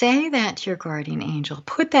 So say that to your guardian angel.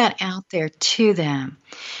 Put that out there to them.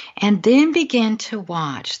 And then begin to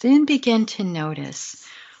watch. Then begin to notice.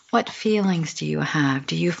 What feelings do you have?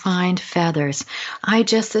 Do you find feathers? I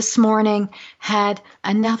just this morning had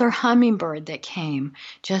another hummingbird that came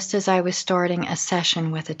just as I was starting a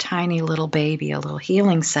session with a tiny little baby, a little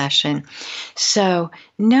healing session. So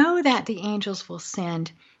know that the angels will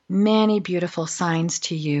send many beautiful signs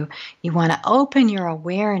to you. You want to open your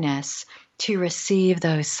awareness to receive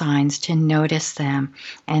those signs, to notice them,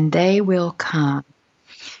 and they will come.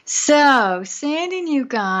 So, sending you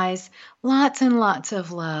guys lots and lots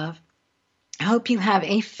of love. I hope you have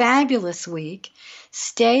a fabulous week.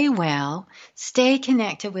 Stay well. Stay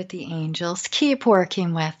connected with the angels. Keep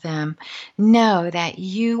working with them. Know that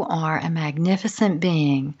you are a magnificent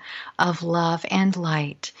being of love and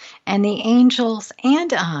light. And the angels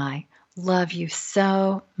and I love you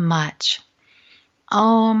so much.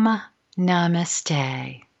 Om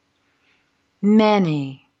Namaste.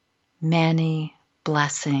 Many, many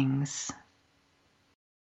blessings.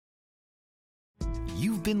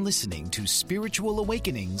 You've been listening to Spiritual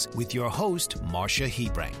Awakenings with your host, Marsha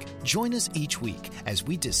Hebrank. Join us each week as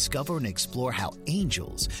we discover and explore how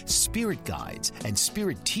angels, spirit guides, and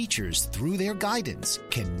spirit teachers, through their guidance,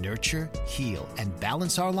 can nurture, heal, and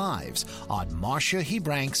balance our lives on Marsha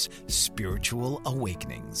Hebrank's Spiritual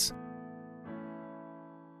Awakenings.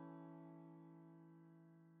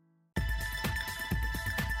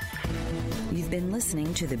 You've been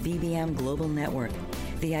listening to the BBM Global Network.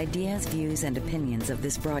 The ideas, views, and opinions of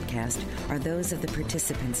this broadcast are those of the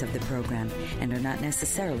participants of the program and are not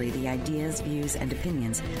necessarily the ideas, views, and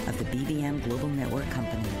opinions of the BBM Global Network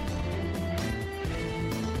Company.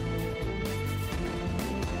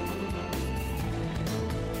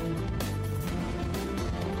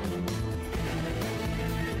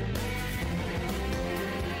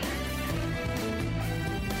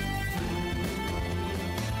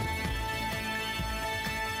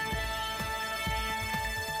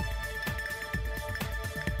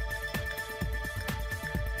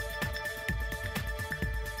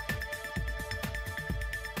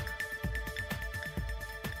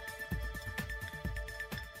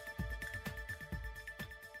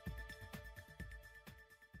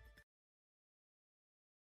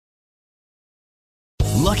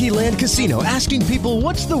 Lucky Land Casino, asking people,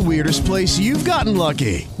 what's the weirdest place you've gotten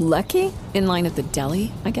lucky? Lucky? In line at the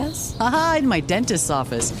deli, I guess? Aha, in my dentist's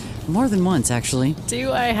office. More than once, actually.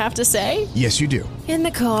 Do I have to say? Yes, you do. In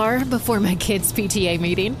the car before my kids' PTA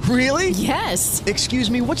meeting. Really? Yes. Excuse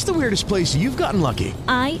me, what's the weirdest place you've gotten lucky?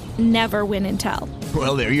 I never win and tell.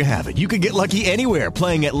 Well, there you have it. You can get lucky anywhere,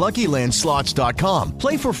 playing at LuckyLandSlots.com.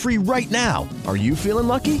 Play for free right now. Are you feeling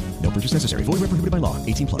lucky? No purchase necessary. Void where prohibited by law.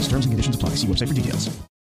 18+. Terms and conditions apply. See website for details.